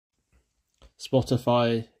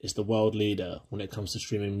Spotify is the world leader when it comes to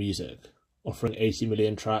streaming music, offering 80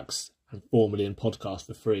 million tracks and 4 million podcasts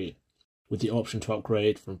for free, with the option to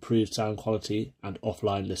upgrade for improved sound quality and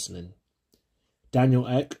offline listening. Daniel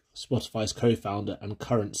Ek, Spotify's co-founder and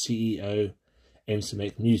current CEO, aims to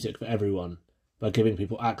make music for everyone by giving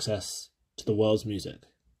people access to the world's music.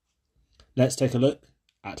 Let's take a look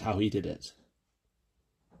at how he did it.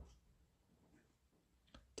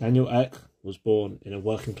 Daniel Ek was born in a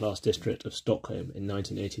working-class district of Stockholm in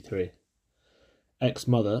 1983. Ek's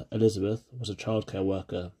mother, Elizabeth, was a childcare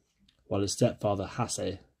worker, while his stepfather, Hasse,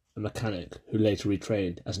 a mechanic who later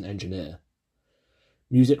retrained as an engineer.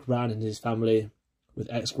 Music ran in his family,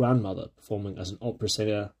 with Ek's grandmother performing as an opera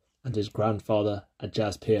singer and his grandfather a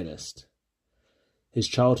jazz pianist. His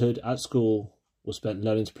childhood at school was spent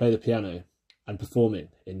learning to play the piano and performing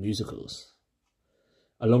in musicals.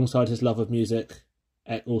 Alongside his love of music,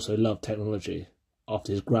 Ek also loved technology,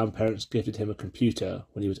 after his grandparents gifted him a computer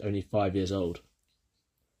when he was only 5 years old.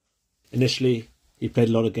 Initially, he played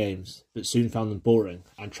a lot of games, but soon found them boring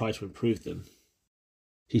and tried to improve them.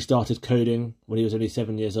 He started coding when he was only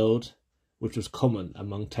 7 years old, which was common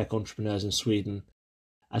among tech entrepreneurs in Sweden,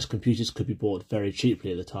 as computers could be bought very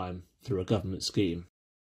cheaply at the time through a government scheme.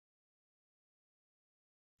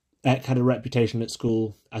 Ek had a reputation at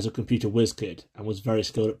school as a computer whiz kid and was very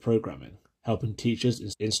skilled at programming, helping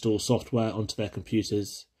teachers install software onto their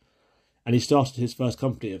computers, and he started his first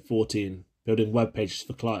company at 14, building web pages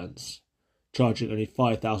for clients, charging only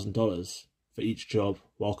 $5,000 for each job,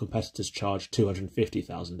 while competitors charged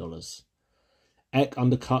 $250,000. Ek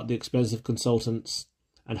undercut the expensive consultants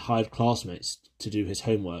and hired classmates to do his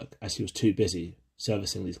homework as he was too busy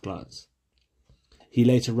servicing these clients. He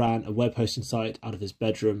later ran a web hosting site out of his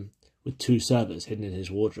bedroom with 2 servers hidden in his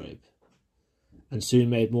wardrobe, and soon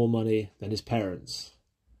made more money than his parents,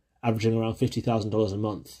 averaging around $50,000 a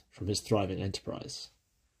month from his thriving enterprise.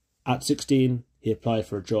 At 16, he applied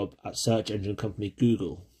for a job at search engine company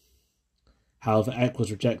Google. However, Ek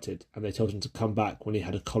was rejected, and they told him to come back when he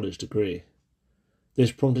had a college degree.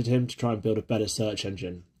 This prompted him to try and build a better search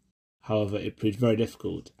engine. However, it proved very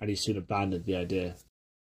difficult, and he soon abandoned the idea.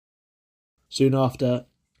 Soon after,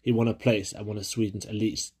 he won a place at one of Sweden's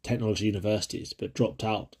elite technology universities, but dropped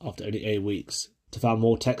out after only 8 weeks to found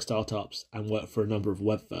more tech startups and work for a number of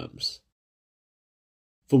web firms.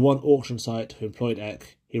 For one auction site who employed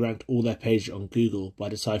Ek, he ranked all their pages on Google by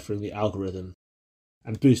deciphering the algorithm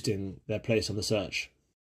and boosting their place on the search.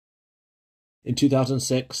 In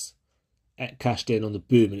 2006, Ek cashed in on the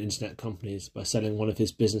boom in internet companies by selling one of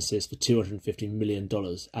his businesses for $250 million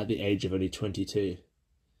at the age of only 22.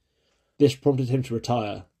 This prompted him to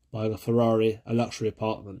retire, buying a Ferrari, a luxury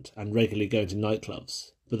apartment, and regularly going to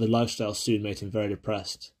nightclubs, but the lifestyle soon made him very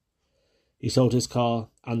depressed. He sold his car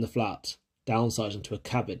and the flat, downsizing to a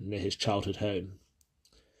cabin near his childhood home.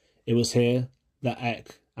 It was here that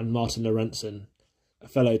Ek and Martin Lorentzon, a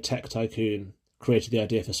fellow tech tycoon, created the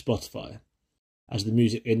idea for Spotify, as the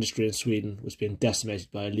music industry in Sweden was being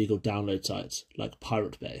decimated by illegal download sites like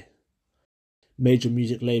Pirate Bay. Major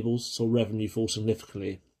music labels saw revenue fall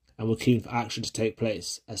significantly and were keen for action to take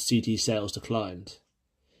place as CD sales declined.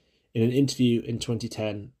 In an interview in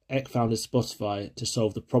 2010, Ek founded Spotify to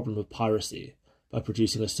solve the problem of piracy by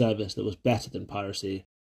producing a service that was better than piracy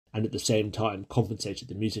and at the same time compensated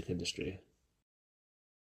the music industry.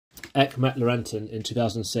 Ek met Lorentzon in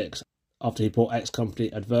 2006 after he bought Ek's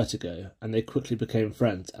company Advertigo, and they quickly became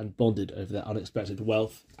friends and bonded over their unexpected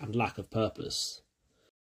wealth and lack of purpose.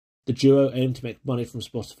 The duo aimed to make money from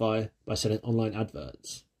Spotify by selling online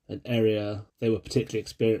adverts, an area they were particularly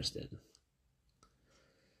experienced in.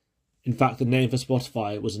 In fact, the name for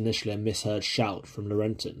Spotify was initially a misheard shout from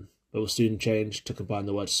Lorentzon, but was soon changed to combine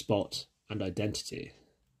the words spot and identity.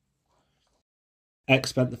 Ek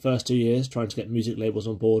spent the first 2 years trying to get music labels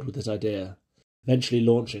on board with his idea, eventually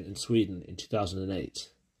launching in Sweden in 2008.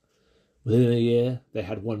 Within a year, they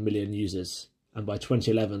had 1 million users, and by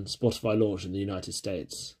 2011, Spotify launched in the United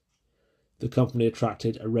States. The company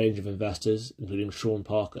attracted a range of investors, including Sean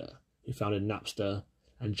Parker, who founded Napster,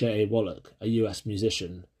 and J.A. Wallach, a US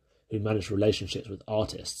musician who managed relationships with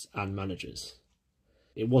artists and managers.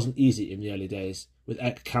 It wasn't easy in the early days, with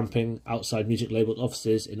Ek camping outside music label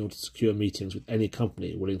offices in order to secure meetings with any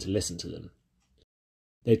company willing to listen to them.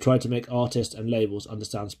 They tried to make artists and labels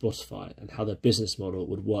understand Spotify and how their business model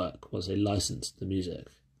would work once they licensed the music.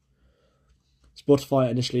 Spotify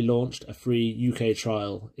initially launched a free UK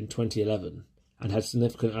trial in 2011 and had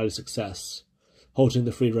significant early success, halting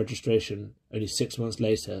the free registration only 6 months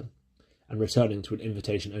later and returning to an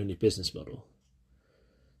invitation-only business model.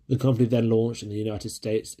 The company then launched in the United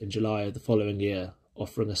States in July of the following year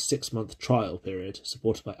offering a 6-month trial period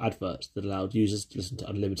supported by adverts that allowed users to listen to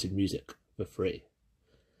unlimited music for free.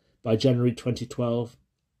 By January 2012,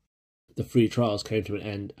 the free trials came to an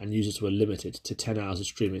end and users were limited to 10 hours of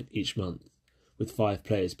streaming each month, with 5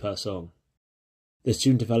 plays per song. This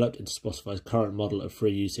soon developed into Spotify's current model of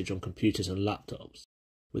free usage on computers and laptops,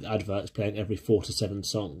 with adverts playing every 4 to 7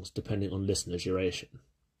 songs depending on listener duration.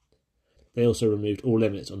 They also removed all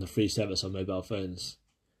limits on the free service on mobile phones.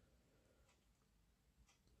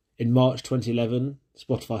 In March 2011,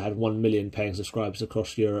 Spotify had 1 million paying subscribers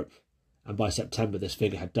across Europe, and by September this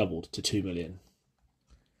figure had doubled to 2 million.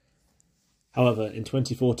 However, in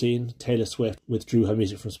 2014, Taylor Swift withdrew her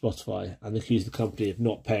music from Spotify and accused the company of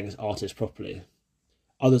not paying its artists properly.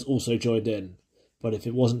 Others also joined in, but if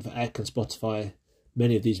it wasn't for Ek and Spotify,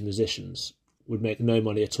 many of these musicians would make no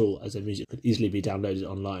money at all as their music could easily be downloaded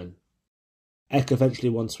online. Ek eventually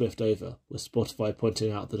won Swift over, with Spotify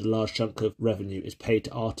pointing out that a large chunk of revenue is paid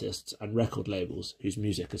to artists and record labels whose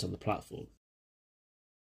music is on the platform.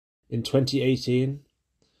 In 2018,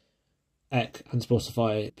 Ek and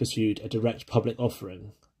Spotify pursued a direct public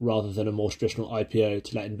offering rather than a more traditional IPO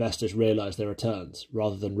to let investors realise their returns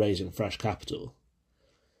rather than raising fresh capital.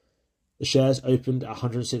 The shares opened at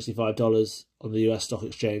 $165 on the US stock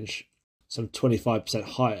exchange, some 25%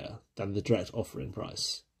 higher than the direct offering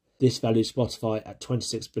price. This valued Spotify at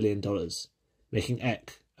 $26 billion, making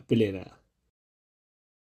Ek a billionaire.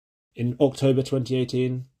 In October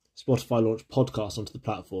 2018, Spotify launched podcasts onto the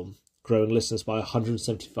platform, growing listeners by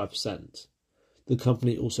 175%. The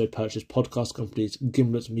company also purchased podcast companies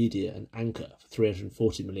Gimlet Media and Anchor for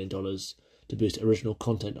 $340 million to boost original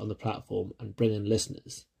content on the platform and bring in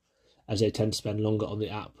listeners, as they tend to spend longer on the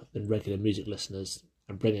app than regular music listeners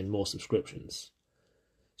and bring in more subscriptions.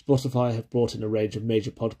 Spotify have brought in a range of major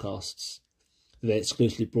podcasts that they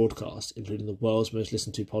exclusively broadcast, including the world's most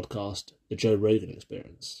listened to podcast, The Joe Rogan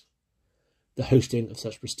Experience. The hosting of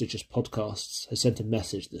such prestigious podcasts has sent a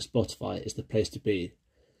message that Spotify is the place to be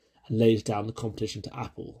and lays down the competition to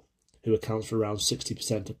Apple, who accounts for around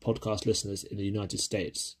 60% of podcast listeners in the United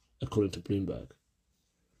States, according to Bloomberg.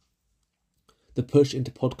 The push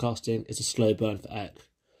into podcasting is a slow burn for Ek,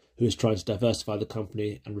 who is trying to diversify the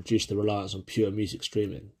company and reduce the reliance on pure music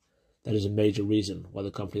streaming. That is a major reason why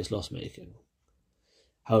the company is loss-making.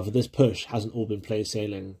 However, this push hasn't all been plain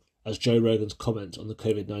sailing, as Joe Rogan's comments on the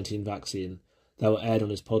COVID-19 vaccine that were aired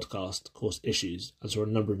on his podcast caused issues and saw a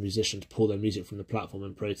number of musicians pull their music from the platform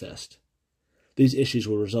in protest. These issues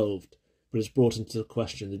were resolved, but it's brought into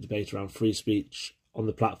question the debate around free speech on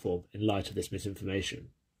the platform in light of this misinformation.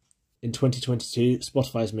 In 2022,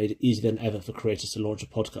 Spotify has made it easier than ever for creators to launch a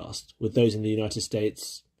podcast, with those in the United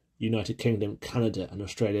States, United Kingdom, Canada and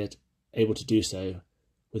Australia able to do so,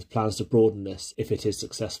 with plans to broaden this if it is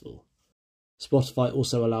successful. Spotify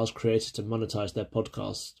also allows creators to monetize their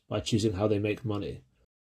podcasts by choosing how they make money,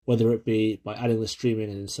 whether it be by adding the streaming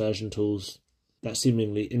and insertion tools that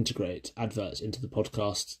seemingly integrate adverts into the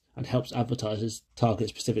podcast and helps advertisers target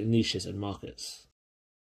specific niches and markets.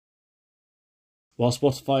 While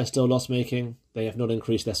Spotify is still loss-making, they have not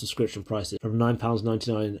increased their subscription prices from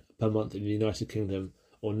 £9.99 per month in the United Kingdom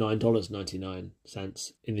or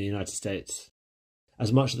 $9.99 in the United States.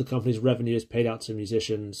 As much of the company's revenue is paid out to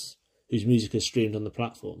musicians whose music is streamed on the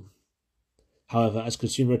platform. However, as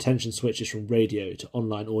consumer attention switches from radio to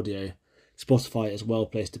online audio, Spotify is well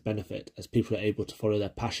placed to benefit as people are able to follow their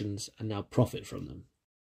passions and now profit from them.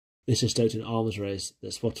 This has stoked an arms race that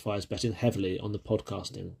Spotify is betting heavily on the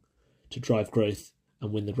podcasting to drive growth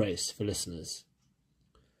and win the race for listeners.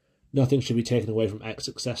 Nothing should be taken away from Ek's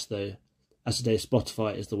success though, as today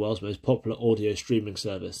Spotify is the world's most popular audio streaming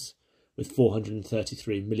service with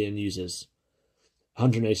 433 million users,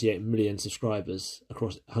 188 million subscribers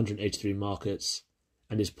across 183 markets,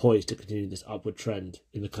 and is poised to continue this upward trend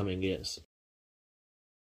in the coming years.